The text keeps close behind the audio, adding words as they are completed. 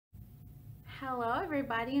Hello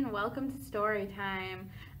everybody and welcome to Story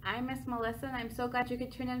Time. I'm Miss Melissa and I'm so glad you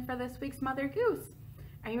could tune in for this week's Mother Goose.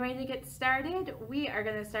 Are you ready to get started? We are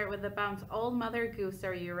going to start with the bounce Old Mother Goose.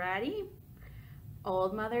 Are you ready?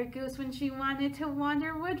 Old Mother Goose, when she wanted to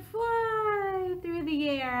wander, would fly through the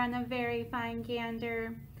air on a very fine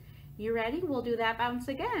gander. You ready? We'll do that bounce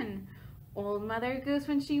again. Old Mother Goose,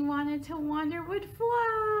 when she wanted to wander, would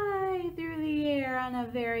fly through the air on a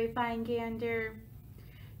very fine gander.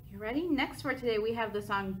 You ready? Next for today we have the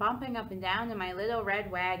song Bumping Up and Down in My Little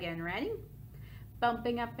Red Wagon. Ready?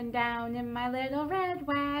 Bumping up and down in my little red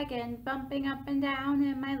wagon, bumping up and down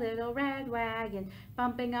in my little red wagon,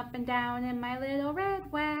 bumping up and down in my little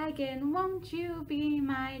red wagon, won't you be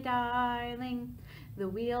my darling? The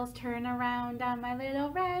wheels turn around on my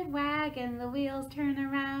little red wagon, the wheels turn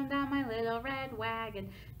around on my little red wagon,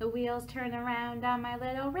 the wheels turn around on my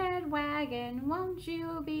little red wagon, won't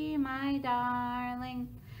you be my darling?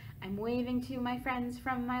 I'm waving to my friends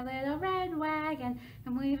from my little red wagon.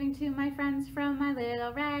 I'm waving to my friends from my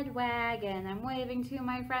little red wagon. I'm waving to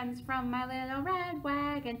my friends from my little red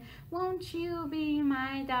wagon. Won't you be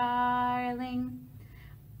my darling?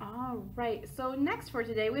 All right, so next for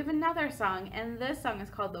today we have another song, and this song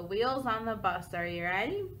is called The Wheels on the Bus. Are you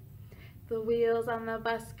ready? The wheels on the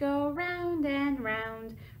bus go round and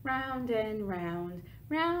round, round and round,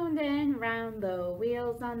 round and round. The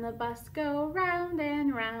wheels on the bus go round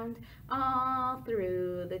and round, all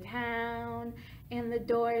through the town. And the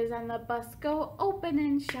doors on the bus go open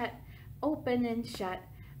and shut, open and shut,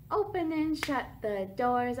 open and shut. The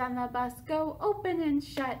doors on the bus go open and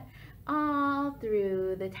shut, all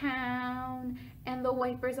through the town. And the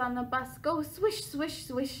wipers on the bus go swish, swish,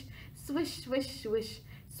 swish, swish, swish, swish.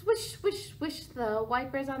 Swish, swish, swish, the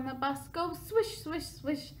wipers on the bus go swish, swish,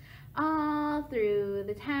 swish, all through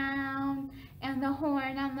the town. And the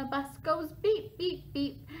horn on the bus goes beep, beep,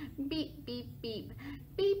 beep, beep, beep, beep,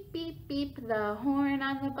 beep, beep, beep. The horn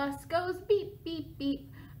on the bus goes beep, beep, beep,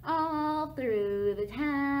 all through the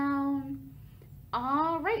town.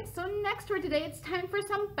 All right, so next for today, it's time for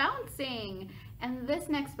some bouncing. And this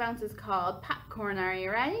next bounce is called popcorn. Are you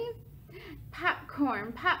ready?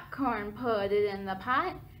 Popcorn, popcorn, put it in the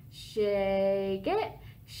pot. Shake it,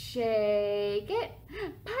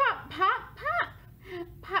 pop, pop, pop.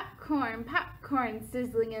 Popcorn, popcorn,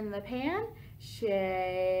 sizzling in the pan.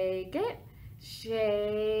 Shake it,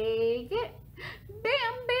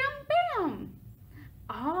 bam, bam, bam.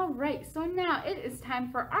 All right, so now it is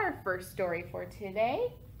time for our first story for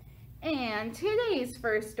today. And today's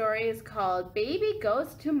first story is called Baby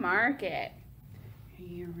Goes to Market. Are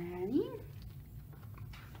you ready?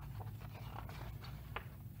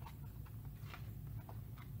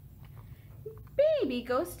 Baby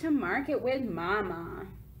goes to market with Mama.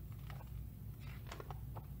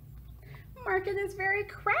 Market is very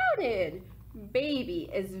crowded. Baby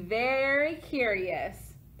is very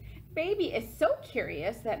curious. Baby is so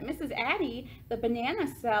curious that Mrs. Addie, the banana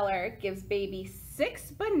seller, gives Baby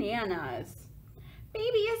 6 bananas. Baby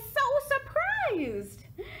is so surprised.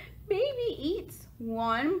 Baby eats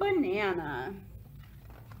 1 banana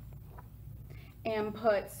and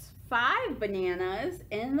puts 5 bananas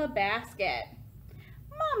in the basket.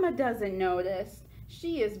 Mama doesn't notice.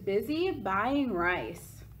 She is busy buying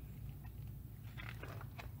rice.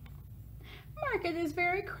 Market is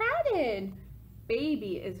very crowded.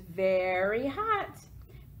 Baby is very hot.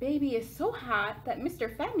 Baby is so hot that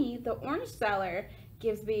Mr. Femi, the orange seller,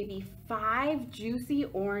 gives Baby 5 juicy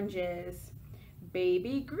oranges.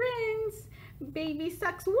 Baby grins. Baby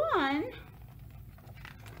sucks 1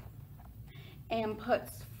 and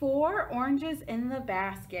puts 4 oranges in the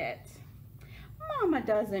basket. Mama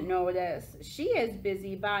doesn't notice. She is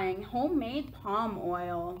busy buying homemade palm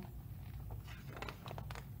oil.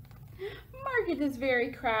 Market is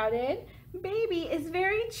very crowded. Baby is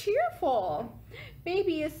very cheerful.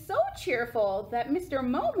 Baby is so cheerful that Mr.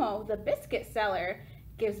 Momo, the biscuit seller,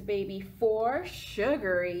 gives Baby 4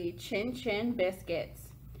 sugary Chin Chin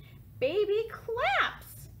biscuits. Baby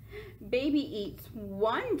claps. Baby eats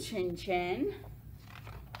 1 Chin Chin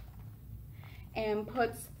and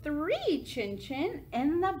puts 3 Chin Chin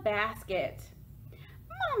in the basket.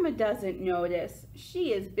 Mama doesn't notice.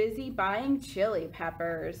 She is busy buying chili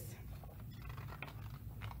peppers.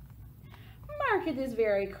 Market is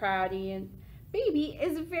very crowded. Baby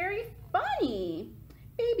is very funny.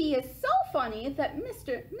 Baby is so funny that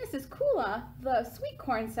Mrs. Kula, the sweet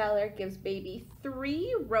corn seller, gives Baby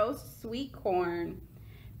 3 roast sweet corn.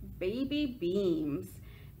 Baby beams.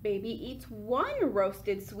 Baby eats 1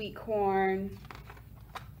 roasted sweet corn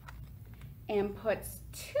and puts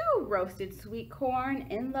 2 roasted sweet corn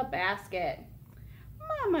in the basket.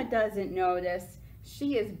 Mama doesn't notice.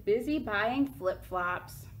 She is busy buying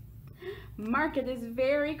flip-flops. Market is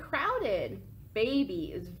very crowded.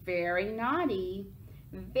 Baby is very naughty,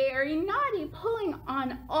 pulling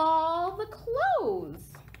on all the clothes.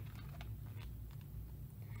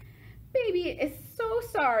 Baby is so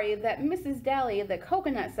sorry that Mrs. Deli, the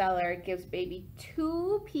coconut seller, gives Baby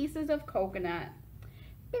 2 pieces of coconut.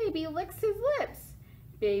 Baby licks his lips.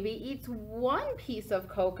 Baby eats 1 piece of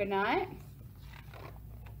coconut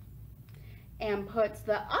and puts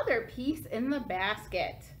the other piece in the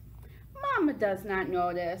basket. Mama does not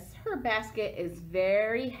notice. Her basket is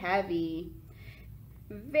very heavy.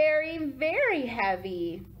 Very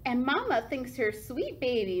heavy. And Mama thinks her sweet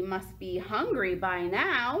baby must be hungry by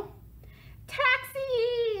now.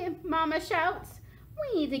 Taxi! Mama shouts.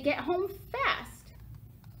 We need to get home fast.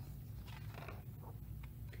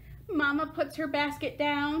 Mama puts her basket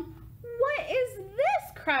down. What is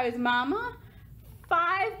this? Cries Mama.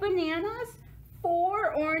 5 bananas,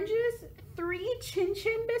 4 oranges, 3 Chin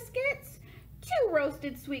Chin biscuits, 2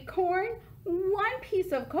 roasted sweet corn, 1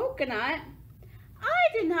 piece of coconut.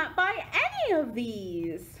 I did not buy any of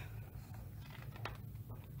these.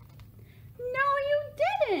 No, you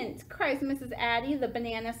didn't, cries Mrs. Addie, the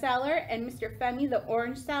banana seller, and Mr. Femi, the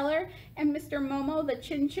orange seller, and Mr. Momo, the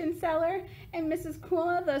Chin Chin seller, and Mrs.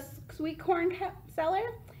 Kula, the sweet corn seller,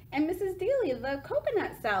 and Mrs. Dealey, the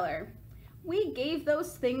coconut seller. We gave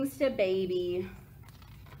those things to Baby.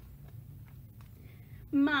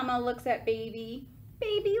 Mama looks at Baby.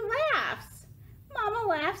 Baby laughs. Mama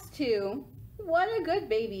laughs too. What a good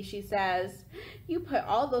baby, she says. You put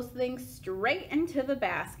all those things straight into the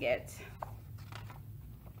basket.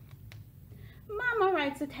 Mama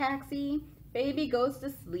rides a taxi. Baby goes to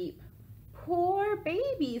sleep. Poor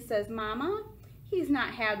Baby, says Mama. He's not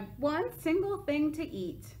had 1 single thing to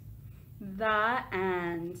eat. The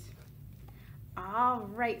end. All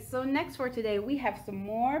right, so next for today, we have some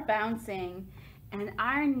more bouncing. And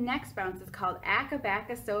our next bounce is called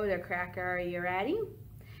Acca-Bacca Soda Cracker. Are you ready?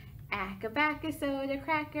 Acca-Bacca Soda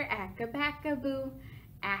Cracker, acca-bacca-boo.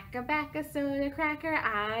 Acca-Bacca Soda Cracker,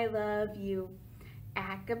 I love you.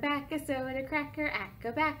 Acca-Bacca Soda Cracker,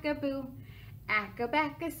 acca-bacca-boo.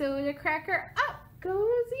 Acca-Bacca Soda Cracker, up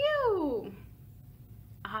goes you.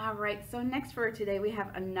 All right, so next for today, we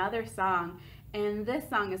have another song. And this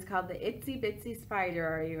song is called The Itsy Bitsy Spider.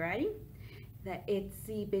 Are you ready? The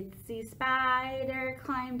itsy bitsy spider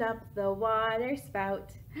climbed up the water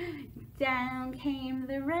spout. Down came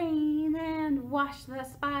the rain and washed the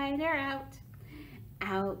spider out.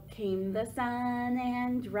 Out came the sun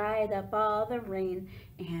and dried up all the rain.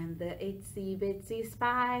 And the itsy bitsy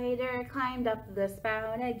spider climbed up the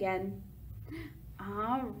spout again.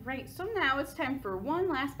 All right, so now it's time for one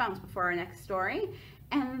last bounce before our next story.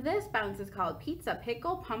 And this bounce is called Pizza,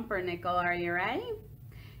 Pickle, Pumpernickel. Are you ready?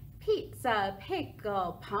 Pizza,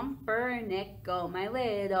 pickle, pumpernickel, my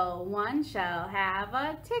little one shall have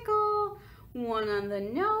a tickle. 1 on the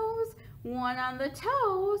nose, 1 on the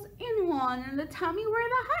toes, and 1 in the tummy where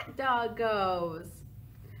the hot dog goes.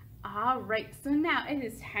 All right, so now it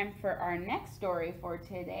is time for our next story for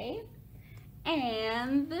today.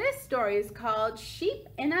 And this story is called Sheep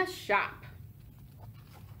in a Shop.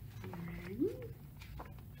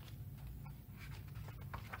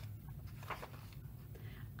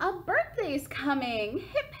 A birthday's coming,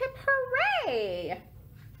 hip hip hooray!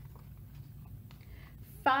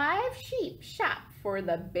 5 sheep shop for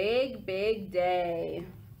the big day.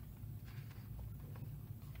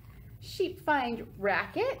 Sheep find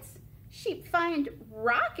rackets, sheep find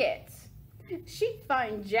rockets, sheep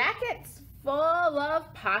find jackets full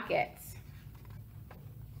of pockets.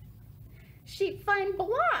 Sheep find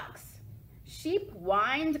blocks, sheep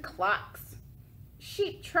wind clocks,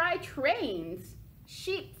 sheep try trains,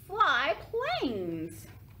 sheep fly planes.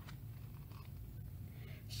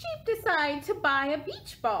 Sheep decide to buy a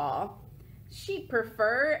beach ball. Sheep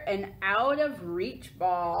prefer an out-of-reach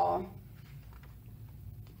ball.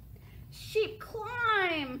 Sheep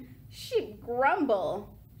climb, sheep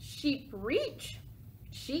grumble, sheep reach,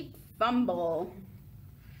 sheep fumble.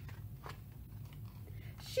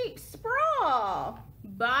 Sheep sprawl,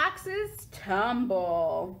 boxes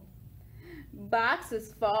tumble.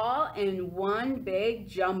 Boxes fall in one big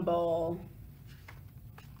jumble.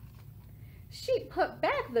 Sheep put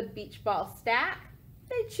back the beach ball stack.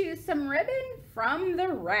 They choose some ribbon from the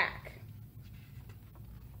rack.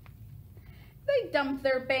 They dump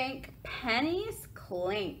their bank, pennies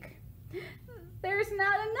clink. There's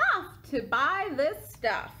not enough to buy this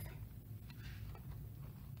stuff.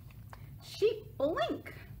 Sheep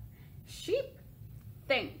blink. Sheep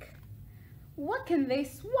think. What can they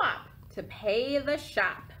swap to pay the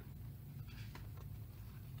shop?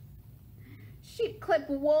 Sheep clip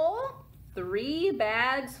wool, 3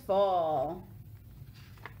 bags full.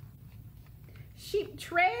 Sheep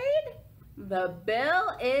trade, the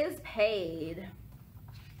bill is paid.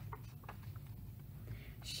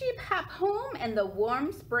 Sheep hop home in the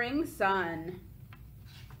warm spring sun.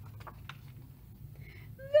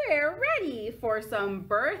 They're ready for some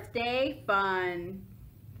birthday fun.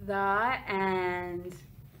 The end.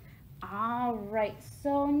 All right,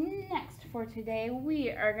 so next for today, we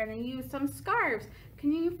are going to use some scarves.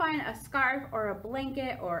 Can you find a scarf or a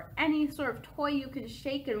blanket or any sort of toy you can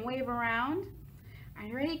shake and wave around? Are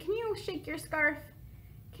you ready? Can you shake your scarf?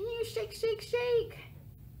 Can you shake, shake, shake?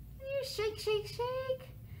 Can you shake, shake, shake?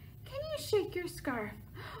 Can you shake your scarf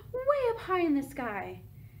way up high in the sky?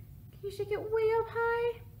 Can you shake it way up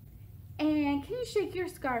high? And can you shake your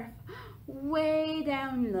scarf way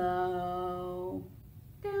down low?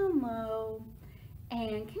 Down low.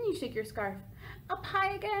 And can you shake your scarf up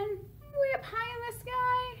high again? Way up high in the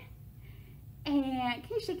sky? And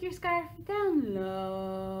can you shake your scarf down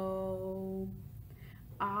low?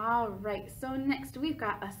 All right, so next we've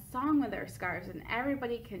got a song with our scarves and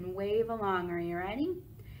everybody can wave along. Are you ready?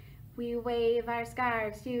 We wave our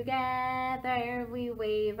scarves together, we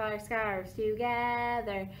wave our scarves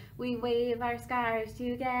together, we wave our scarves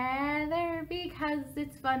together because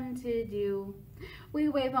it's fun to do. We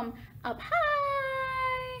wave them up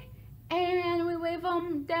high and we wave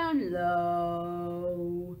them down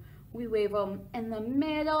low. We wave them in the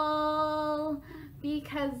middle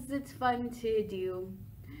because it's fun to do.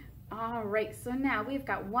 All right, so now we've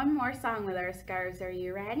got one more song with our scarves. Are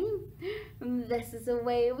you ready? This is the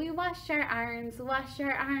way we wash our arms, wash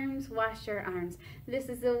our arms, wash our arms. This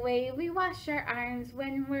is the way we wash our arms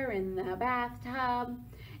when we're in the bathtub.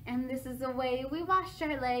 And this is the way we wash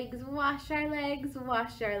our legs, wash our legs,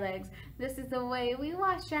 wash our legs. This is the way we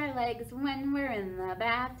wash our legs when we're in the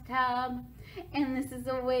bathtub. And this is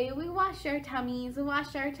the way we wash our tummies,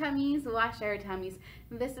 wash our tummies, wash our tummies.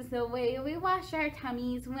 This is the way we wash our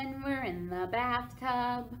tummies when we're in the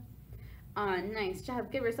bathtub. Nice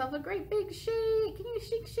job. Give yourself a great big shake. Can you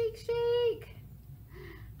shake, shake, shake?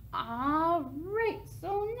 All right,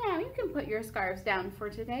 so now you can put your scarves down for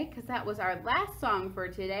today because that was our last song for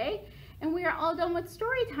today. And we are all done with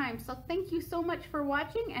story time. So thank you so much for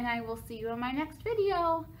watching and I will see you in my next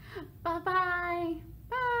video. Bye-bye.